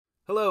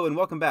Hello and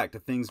welcome back to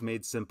Things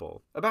Made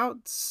Simple.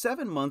 About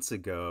 7 months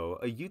ago,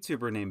 a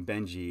YouTuber named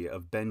Benji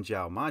of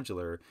Benjao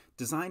Modular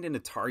designed an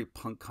Atari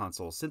Punk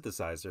console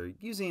synthesizer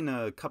using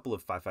a couple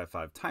of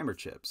 555 timer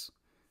chips.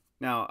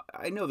 Now,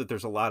 I know that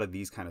there's a lot of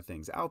these kind of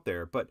things out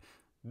there, but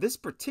this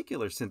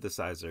particular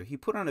synthesizer he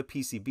put on a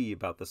PCB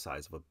about the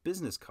size of a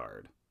business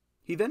card.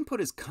 He then put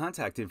his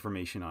contact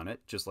information on it,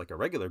 just like a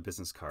regular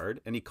business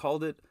card, and he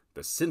called it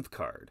the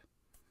SynthCard.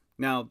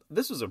 Now,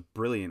 this was a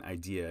brilliant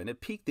idea, and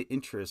it piqued the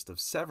interest of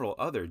several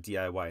other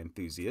DIY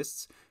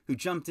enthusiasts who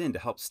jumped in to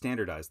help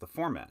standardize the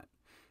format.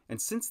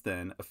 And since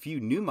then, a few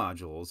new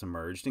modules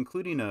emerged,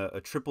 including a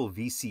triple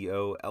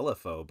VCO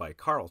LFO by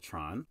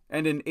Carltron,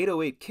 and an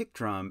 808 kick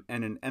drum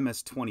and an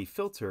MS-20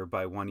 filter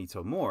by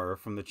Juanito Moore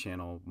from the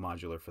channel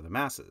Modular for the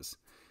Masses.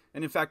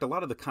 And in fact, a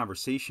lot of the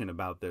conversation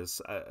about this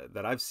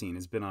that I've seen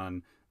has been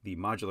on the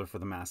Modular for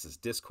the Masses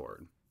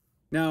Discord.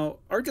 Now,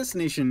 our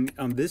destination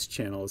on this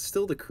channel is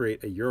still to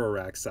create a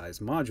EuroRack size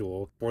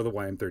module for the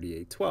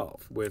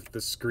YM3812, with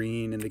the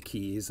screen and the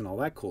keys and all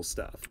that cool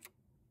stuff.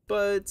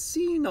 But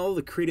seeing all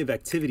the creative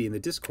activity in the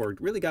Discord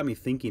really got me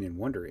thinking and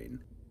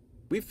wondering.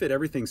 We've fit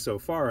everything so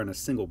far on a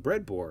single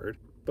breadboard,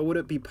 but would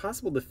it be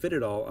possible to fit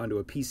it all onto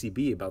a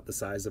PCB about the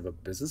size of a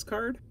business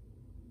card?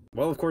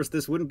 Well, of course,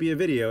 this wouldn't be a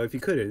video if you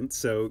couldn't,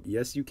 so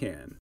yes, you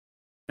can.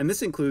 And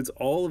this includes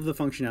all of the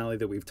functionality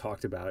that we've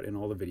talked about in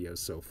all the videos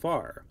so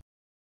far.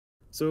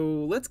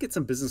 So let's get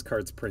some business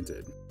cards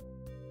printed.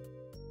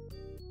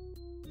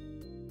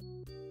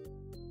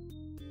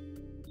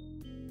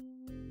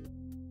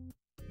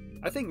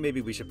 I think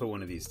maybe we should put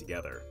one of these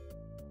together.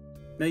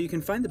 Now you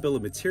can find the bill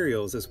of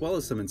materials as well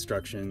as some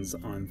instructions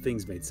on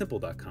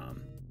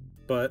thingsmadesimple.com.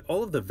 But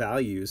all of the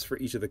values for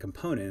each of the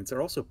components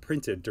are also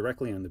printed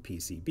directly on the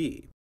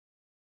PCB.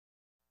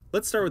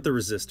 Let's start with the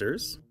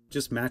resistors.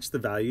 Just match the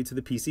value to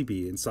the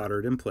PCB and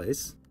solder it in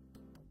place.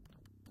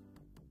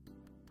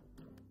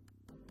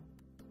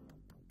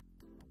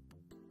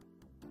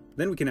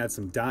 Then we can add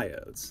some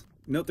diodes.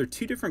 Note there are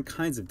two different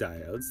kinds of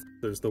diodes.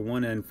 There's the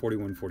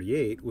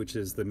 1N4148, which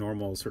is the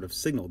normal sort of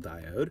signal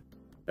diode,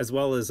 as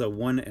well as a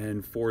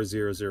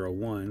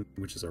 1N4001,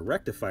 which is a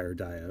rectifier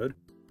diode,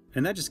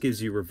 and that just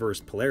gives you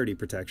reverse polarity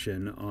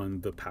protection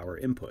on the power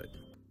input.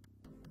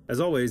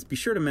 As always, be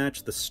sure to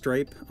match the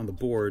stripe on the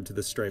board to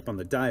the stripe on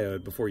the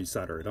diode before you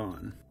solder it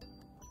on.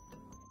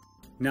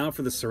 Now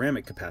for the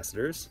ceramic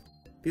capacitors.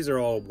 These are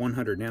all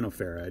 100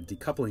 nanofarad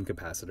decoupling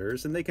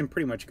capacitors, and they can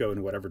pretty much go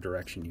in whatever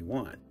direction you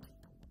want.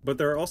 But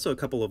there are also a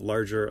couple of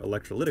larger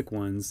electrolytic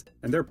ones,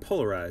 and they're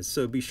polarized,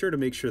 so be sure to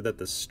make sure that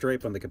the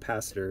stripe on the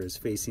capacitor is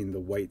facing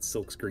the white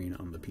silkscreen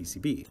on the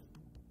PCB.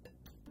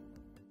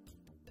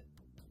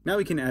 Now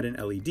we can add an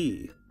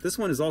LED. This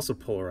one is also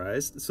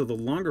polarized, so the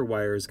longer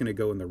wire is going to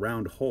go in the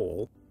round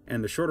hole,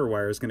 and the shorter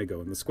wire is going to go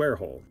in the square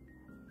hole.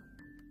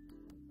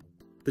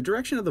 The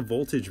direction of the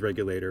voltage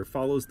regulator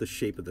follows the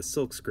shape of the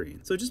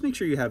silkscreen, so just make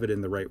sure you have it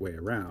in the right way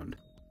around.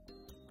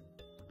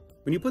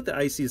 When you put the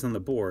ICs on the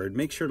board,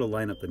 make sure to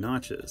line up the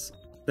notches.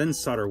 Then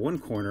solder one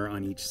corner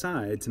on each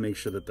side to make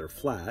sure that they're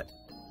flat.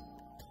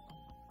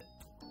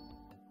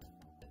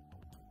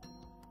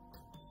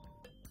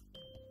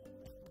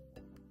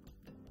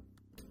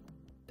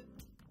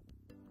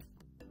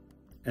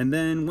 And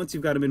then, once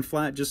you've got them in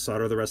flat, just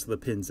solder the rest of the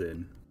pins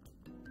in.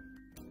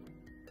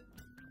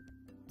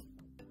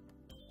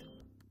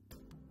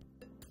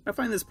 I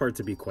find this part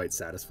to be quite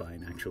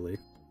satisfying, actually.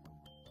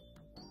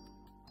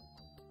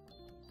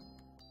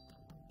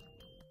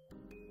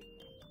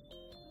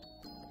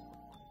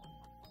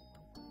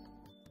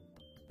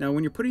 Now,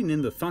 when you're putting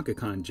in the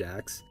Thunkicon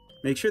jacks,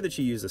 make sure that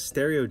you use a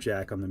stereo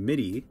jack on the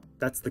MIDI,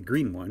 that's the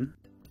green one,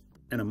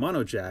 and a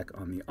mono jack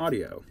on the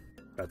audio,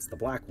 that's the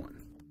black one.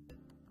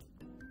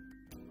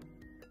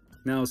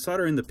 Now,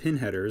 solder in the pin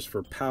headers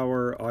for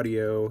power,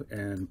 audio,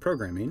 and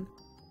programming.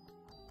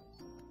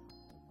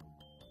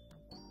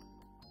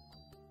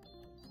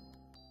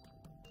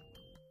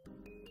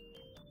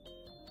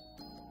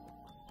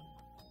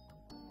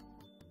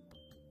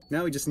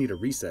 Now we just need a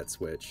reset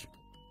switch.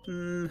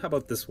 How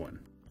about this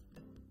one?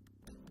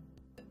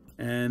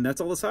 And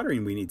that's all the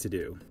soldering we need to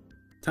do.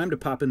 Time to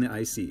pop in the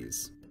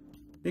ICs.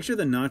 Make sure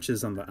the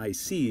notches on the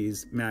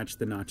ICs match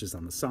the notches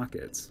on the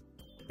sockets.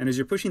 And as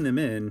you're pushing them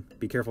in,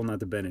 be careful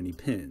not to bend any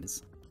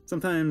pins.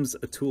 Sometimes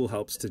a tool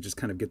helps to just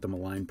kind of get them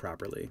aligned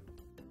properly.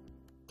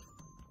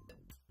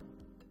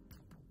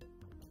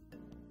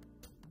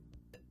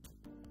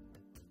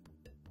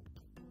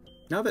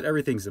 Now that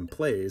everything's in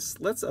place,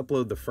 let's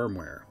upload the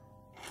firmware.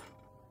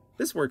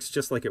 This works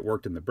just like it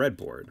worked in the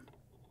breadboard.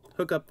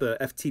 Hook up the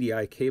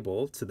FTDI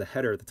cable to the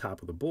header at the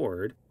top of the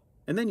board,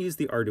 and then use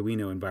the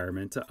Arduino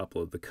environment to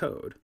upload the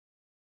code.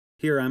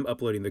 Here I'm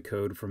uploading the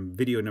code from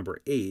video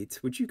number 8,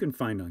 which you can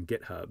find on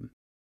GitHub.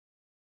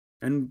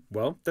 And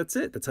well, that's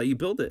it. That's how you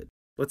build it.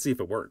 Let's see if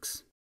it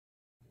works.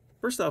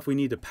 First off, we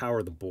need to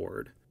power the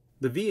board.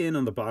 The V-in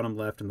on the bottom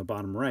left and the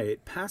bottom right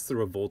pass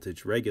through a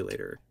voltage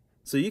regulator,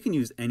 so you can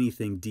use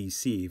anything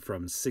DC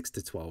from 6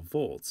 to 12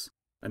 volts.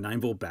 A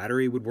 9-volt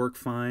battery would work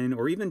fine,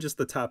 or even just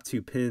the top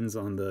two pins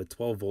on the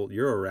 12-volt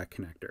EuroRack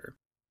connector.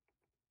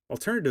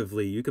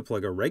 Alternatively, you could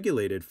plug a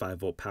regulated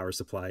 5-volt power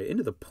supply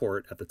into the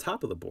port at the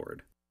top of the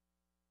board.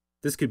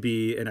 This could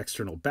be an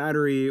external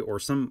battery or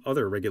some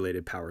other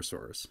regulated power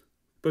source.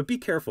 But be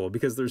careful,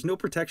 because there's no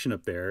protection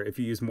up there if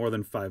you use more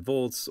than 5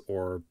 volts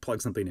or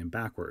plug something in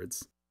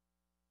backwards.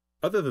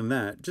 Other than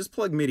that, just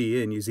plug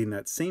MIDI in using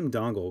that same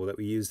dongle that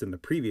we used in the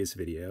previous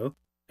video,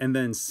 and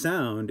then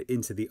sound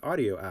into the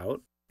audio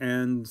out,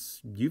 and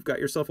you've got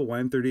yourself a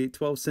YM3812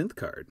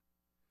 SynthCard.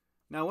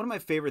 Now, one of my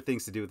favorite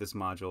things to do with this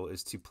module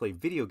is to play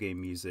video game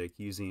music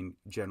using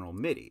General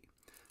MIDI.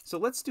 So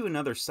let's do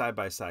another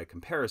side-by-side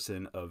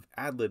comparison of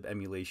Adlib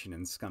emulation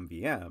in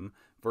ScumVM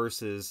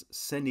versus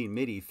sending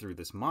MIDI through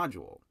this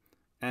module.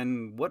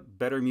 And what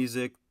better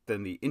music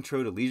than the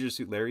intro to Leisure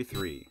Suit Larry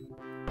 3?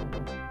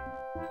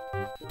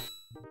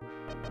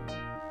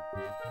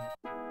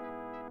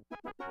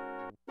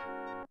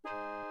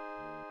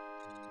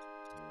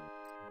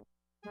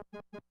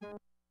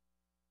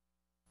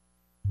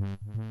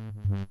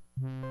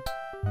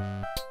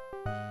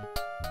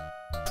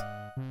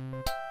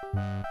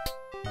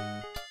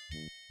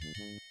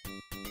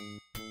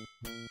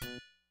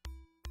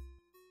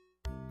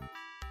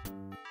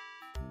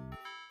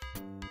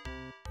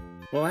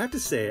 Well, I have to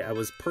say, I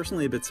was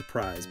personally a bit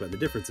surprised by the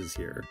differences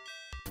here.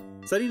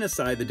 Setting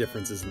aside the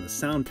differences in the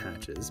sound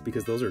patches,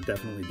 because those are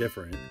definitely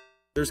different,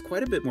 there's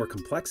quite a bit more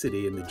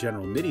complexity in the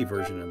General MIDI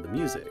version of the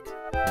music.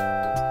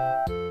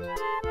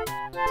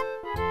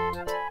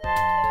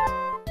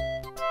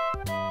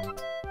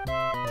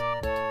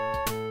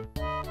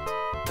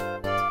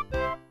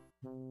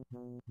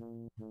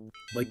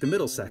 Like the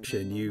middle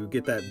section, you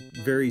get that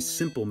very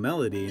simple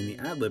melody in the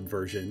Adlib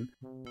version,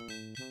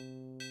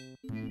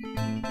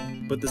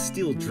 but the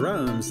steel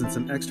drums and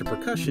some extra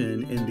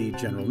percussion in the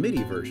General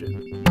MIDI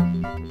version.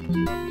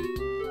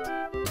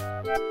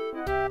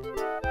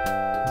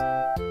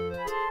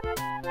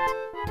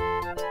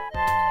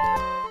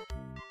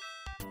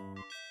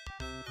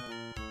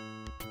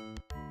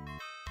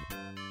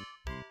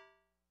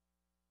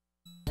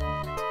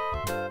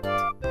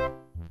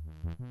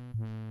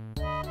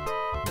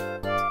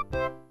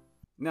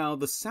 Now,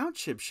 the sound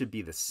chip should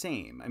be the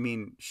same. I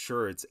mean,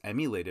 sure, it's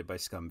emulated by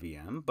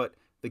ScumVM, but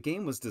the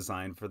game was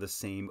designed for the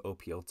same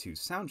OPL2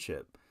 sound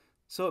chip.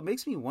 So it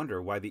makes me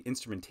wonder why the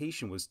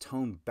instrumentation was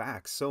toned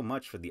back so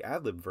much for the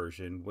Adlib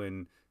version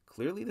when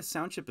clearly the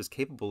sound chip is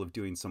capable of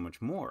doing so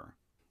much more.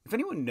 If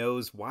anyone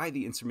knows why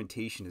the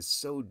instrumentation is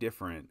so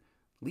different,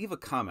 leave a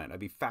comment. I'd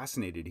be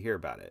fascinated to hear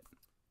about it.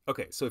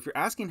 Okay, so if you're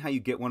asking how you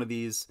get one of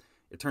these,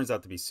 it turns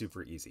out to be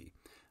super easy.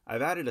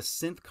 I've added a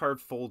SynthCard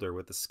folder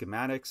with the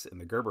schematics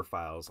and the Gerber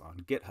files on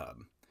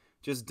GitHub.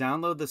 Just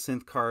download the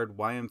SynthCard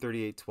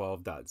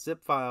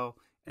YM3812.zip file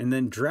and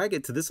then drag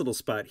it to this little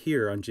spot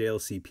here on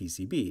JLC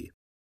PCB,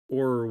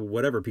 or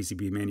whatever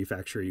PCB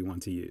manufacturer you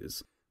want to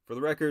use. For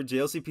the record,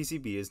 JLC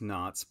PCB is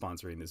not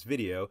sponsoring this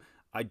video,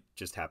 I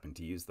just happen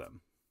to use them.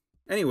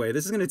 Anyway,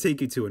 this is going to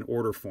take you to an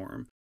order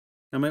form.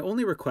 Now my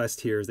only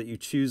request here is that you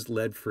choose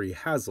lead-free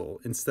Hazel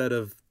instead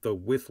of the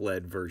with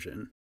lead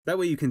version. That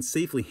way you can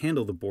safely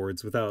handle the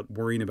boards without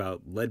worrying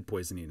about lead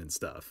poisoning and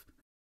stuff.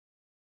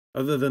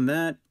 Other than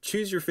that,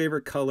 choose your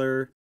favorite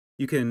color.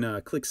 You can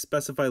click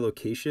specify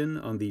location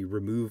on the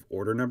remove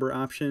order number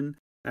option.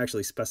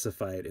 Actually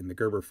specify it in the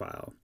Gerber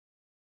file.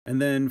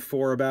 And then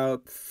for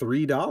about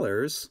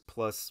 $3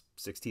 plus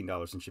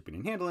 $16 in shipping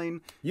and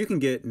handling, you can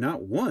get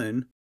not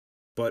 1,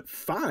 but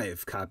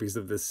 5 copies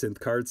of this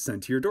SynthCard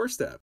sent to your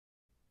doorstep.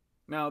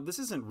 Now, this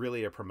isn't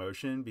really a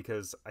promotion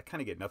because I kind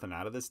of get nothing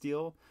out of this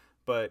deal.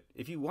 But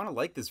if you want to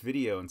like this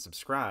video and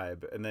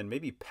subscribe, and then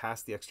maybe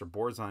pass the extra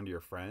boards on to your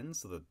friends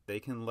so that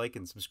they can like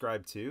and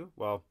subscribe too,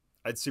 well,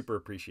 I'd super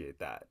appreciate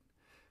that.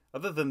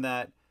 Other than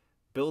that,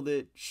 build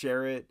it,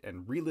 share it,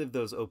 and relive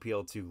those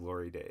OPL2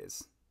 glory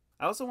days.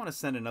 I also want to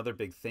send another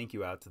big thank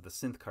you out to the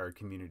SynthCard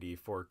community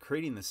for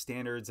creating the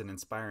standards and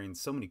inspiring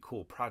so many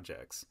cool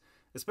projects,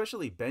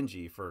 especially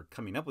Benji for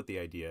coming up with the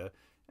idea,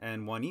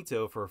 and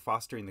Juanito for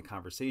fostering the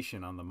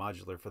conversation on the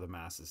Modular for the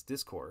Masses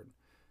Discord.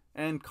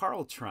 And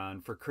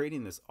Carltron for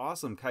creating this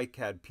awesome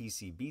KiteCAD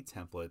PCB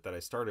template that I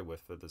started with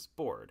for this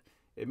board.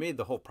 It made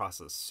the whole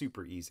process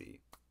super easy.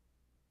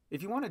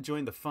 If you want to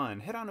join the fun,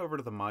 head on over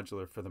to the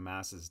Modular for the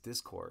Masses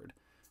Discord.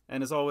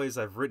 And as always,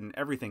 I've written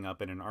everything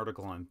up in an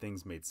article on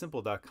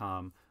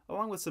thingsmadesimple.com,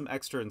 along with some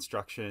extra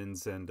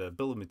instructions and a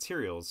bill of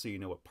materials so you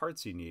know what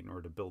parts you need in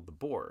order to build the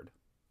board.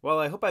 Well,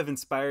 I hope I've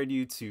inspired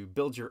you to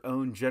build your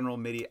own General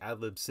MIDI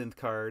Adlib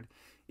SynthCard.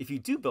 If you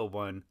do build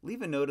one,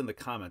 leave a note in the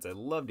comments. I'd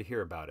love to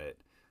hear about it.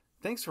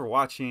 Thanks for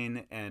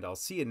watching, and I'll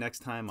see you next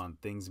time on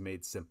Things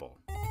Made Simple.